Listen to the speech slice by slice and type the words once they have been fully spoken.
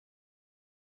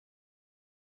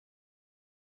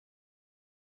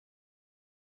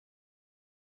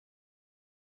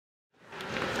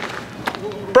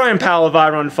Brian Powell of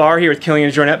I Run Far here with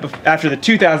Kilian Jornet after the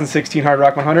 2016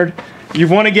 Hardrock 100.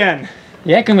 You've won again.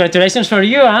 Yeah, congratulations for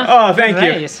you, huh? Oh, thank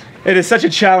you. It is such a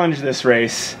challenge, this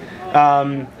race.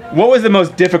 What was the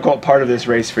most difficult part of this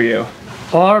race for you?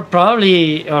 Or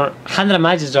 100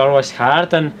 miles is always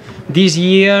hard, and this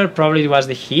year probably it was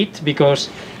the heat, because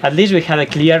at least we had a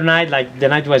clear night, like the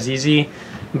night was easy,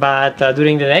 but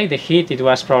during the day, the heat, it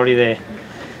was probably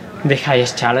the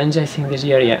highest challenge, I think, this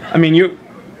year, yeah. I mean,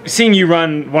 seeing you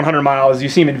run 100 miles, you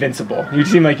seem invincible. You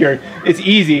seem like it's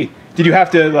easy. Did you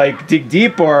have to like dig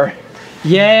deep, or?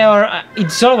 Yeah, or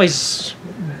it's always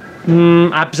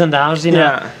ups and downs in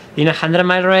a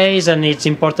 100-mile race, and it's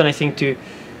important, I think, to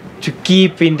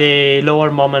keep in the lower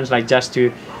moments, like just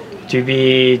to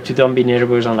don't be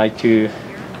nervous, and like to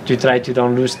try to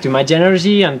don't lose too much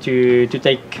energy, and to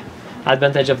take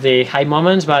advantage of the high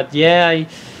moments. But I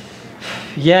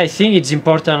think it's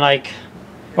important, like,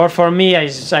 or for me,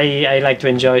 I like to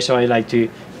enjoy, so I like to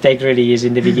take really easy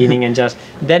in the beginning, and just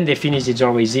then the finish is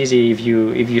always easy if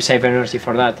you save energy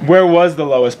for that. Where was the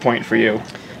lowest point for you?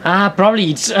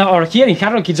 Probably it's or here in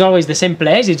Hardrock, it's always the same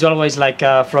place. It's always like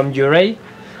from Uray,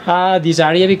 this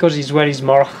area, because it's where it's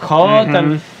more hot,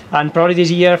 and probably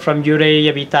this year from Uray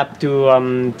a bit up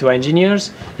to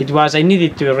Engineers. I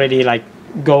needed to really like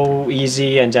go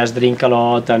easy and just drink a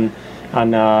lot and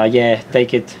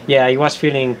take it. Yeah, I was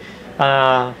feeling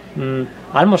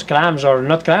almost cramps, or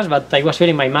not cramps, but I was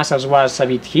feeling my muscles was a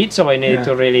bit heat, so I needed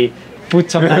to really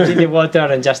put some time in the water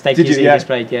and just take easy this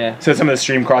plate. Yeah. So some of the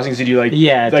stream crossings, did you like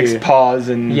pause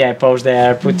and pause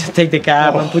there, take the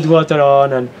cap and put water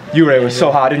on, and Uray was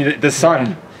so hot, and the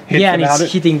sun. And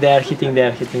it's hitting there.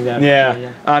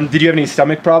 Yeah. Did you have any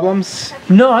stomach problems?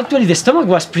 No, actually the stomach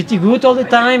was pretty good all the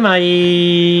time. I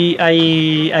eat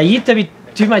a bit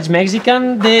too much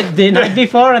Mexican the night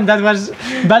before, and that was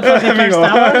bad for the first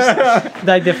hours.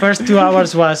 Like the first 2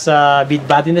 hours was a bit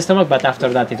bad in the stomach, but after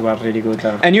that it was really good.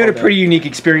 And you had a pretty unique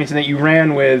experience in that you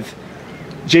ran with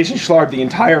Jason Schlarb the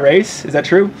entire race. Is that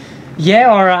true?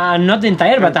 Yeah, or not the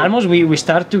entire, but almost. We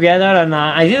started together, and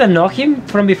I didn't know him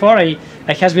from before. I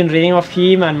has been reading of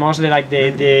him, and mostly like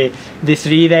the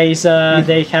 3 days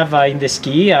they have in the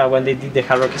ski when they did the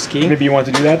Hardrock skiing. Maybe you want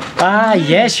to do that?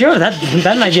 Yeah, sure.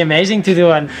 That might be amazing to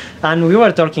do, and we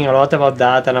were talking a lot about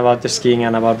that, and about the skiing,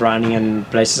 and about running and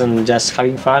places, and just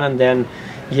having fun. And then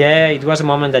it was a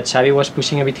moment that Xavi was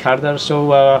pushing a bit harder,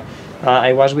 so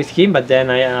I was with him, but then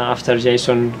after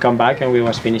Jason come back, and we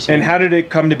was finishing. And how did it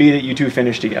come to be that you two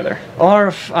finished together?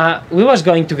 Or we was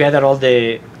going together all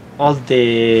the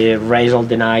race, all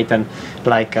the night, and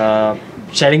like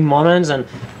sharing moments. And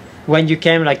when you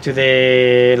came like to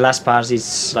the last parts,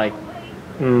 it's like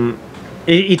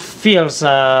it feels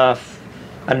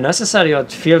unnecessary, or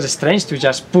it feels strange to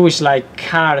just push like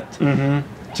hard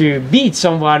to beat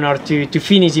someone, or to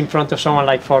finish in front of someone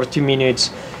like for 2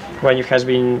 minutes, when you has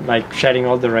been like sharing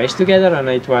all the race together. And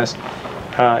it was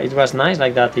nice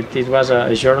like that. It was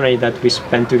a journey that we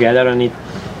spent together, and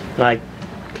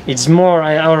it's more,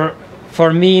 or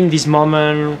for me in this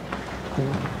moment,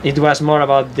 it was more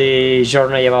about the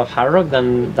journey about Hardrock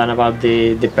than about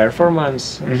the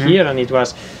performance here. And it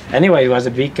was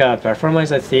a big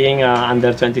performance, I think,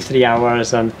 under 23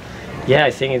 hours, and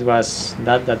I think it was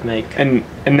that make. And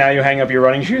now you hang up your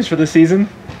running shoes for the season?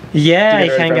 Yeah, I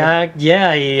hang up.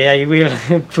 Yeah, I will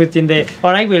put in I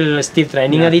will still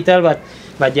training a little, but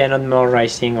not more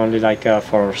racing, only like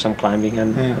for some climbing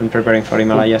and preparing for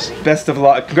Himalayas. Well, best of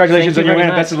luck. Congratulations on your win.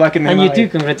 Best of luck in the Himalayas. And you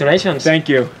too, congratulations. Thank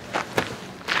you.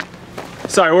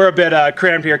 Sorry, we're a bit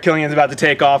cramped here. Kilian's about to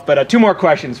take off, but 2 more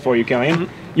questions for you, Kilian.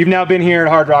 You've now been here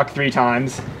at Hardrock 3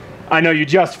 times. I know you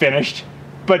just finished,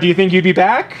 but do you think you'd be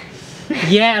back?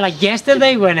 Yeah, like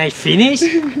yesterday when I finished,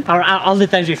 or all the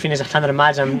times we finish 100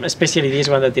 miles, and especially this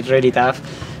one that is really tough,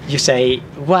 you say,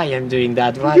 why I'm doing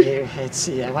that, why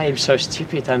I'm so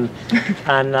stupid, and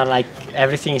like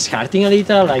everything is hurting a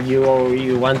little, like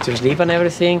you want to sleep and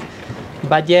everything.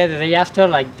 But the day after,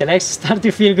 like the legs start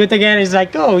to feel good again. It's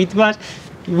like,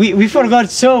 we forgot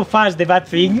so fast the bad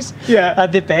things,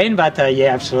 the pain, but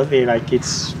absolutely, like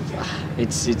it's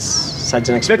such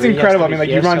an experience. That's incredible. I mean, like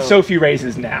you run so few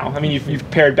races now. I mean, you've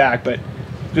pared back, but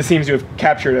this seems to have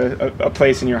captured a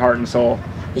place in your heart and soul.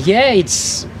 Yeah,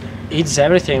 it's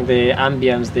everything. The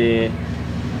ambience, the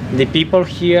people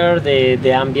here, the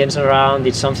ambience around.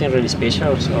 It's something really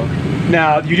special. So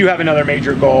now you do have another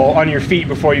major goal on your feet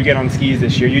before you get on skis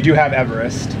this year. You do have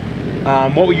Everest.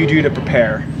 What will you do to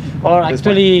prepare? Or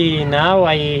actually, now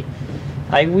I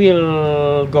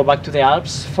will go back to the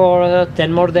Alps for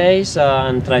 10 more days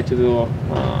and try to do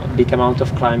a big amount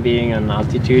of climbing and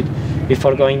altitude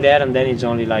before going there, and then it's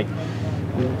only like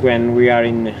when we are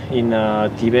in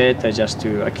Tibet, just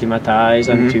to acclimatize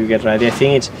and to get ready. I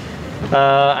think it's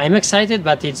I'm excited,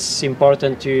 but it's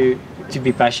important to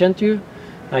be patient too.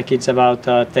 Like it's about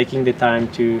taking the time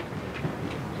to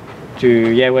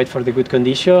wait for the good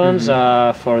conditions,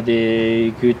 for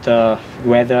the good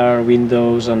weather,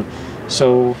 windows, and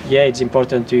so yeah, it's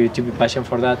important to be patient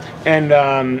for that. And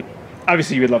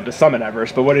obviously you would love to summit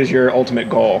Everest, but what is your ultimate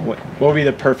goal? What would be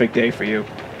the perfect day for you?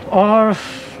 Or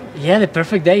yeah, the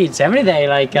perfect day, it's every day.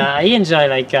 Like I enjoy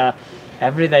like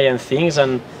every day and things,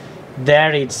 and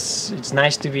there it's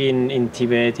nice to be in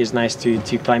Tibet. It's nice to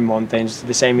climb mountains.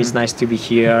 The same, it's nice to be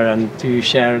here and to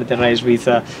share the race with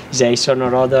Jason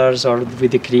or others, or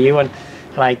with the crew. And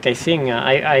like I think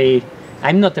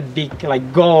I'm not a big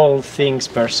like goal things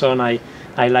person. I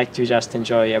like to just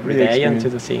enjoy every day and to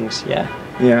do things. Yeah.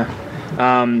 Yeah.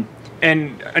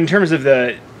 And in terms of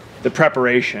the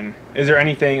preparation, is there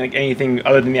anything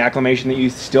other than the acclimation that you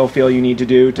still feel you need to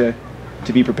do to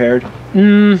be prepared?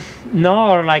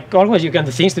 No, like always you can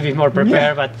do things to be more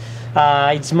prepared, but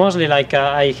it's mostly like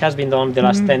I has been done the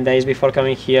last 10 days before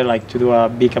coming here, like to do a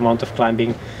big amount of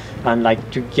climbing and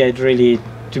like to get really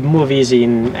to move easy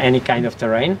in any kind of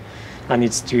terrain, and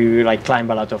it's to like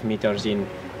climb a lot of meters in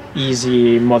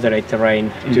easy, moderate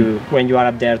terrain to when you are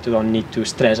up there to don't need to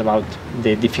stress about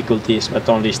the difficulties, but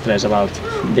only stress about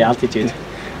the altitude.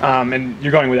 And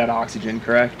you're going without oxygen,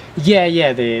 correct?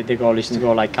 Yeah. The goal is to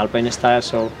go like alpine style,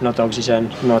 so not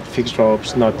oxygen, not fixed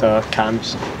ropes, not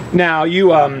camps. Now you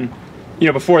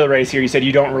before the race here, you said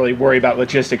you don't really worry about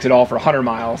logistics at all for 100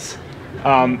 miles.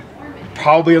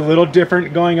 Probably a little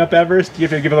different going up Everest. You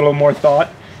have to give it a little more thought.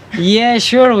 Yeah,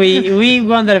 sure. We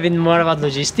wonder a bit more about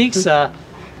logistics,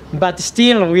 but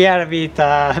still we are a bit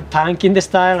punk in the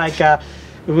style. Like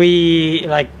we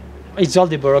like. It's all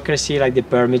the bureaucracy, like the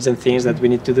permits and things that we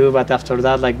need to do. But after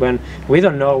that, like when we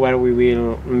don't know where we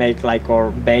will make like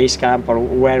our base camp or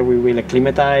where we will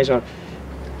acclimatize or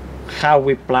how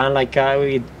we plan, like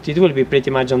it will be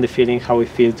pretty much on the feeling how we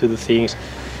feel to do things,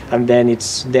 and then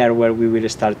it's there where we will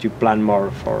start to plan more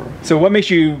for. So what makes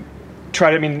you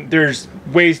try to? I mean, there's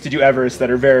ways to do Everest that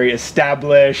are very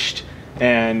established,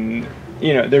 and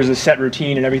there's a set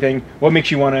routine and everything. What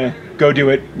makes you want to go do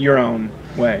it your own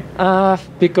way?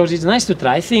 Because it's nice to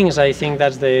try things. I think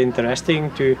that's the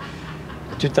interesting to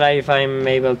try if I'm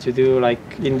able to do like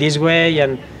in this way,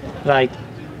 and like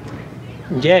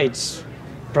yeah, it's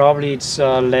probably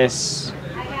less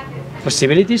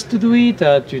possibilities to do it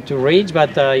to reach,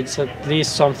 but it's at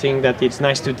least something that it's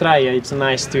nice to try. It's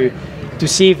nice to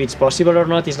see if it's possible or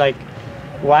not. It's like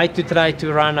why to try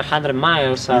to run 100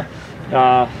 miles?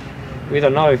 We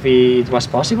don't know if it was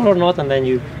possible or not, and then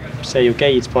you say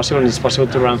okay, it's possible, and it's possible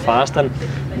to run fast, and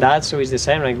that so it's the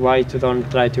same. Like why to don't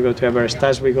try to go to Everest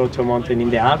as we go to a mountain in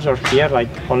the Alps or here, like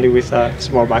only with a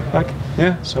small backpack.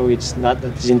 Yeah. So it's that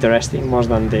is interesting more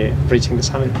than the reaching the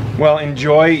summit. Well,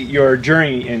 enjoy your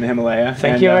journey in the Himalaya.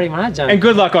 Thank you very much, and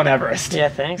good luck on Everest. Yeah,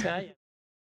 thanks.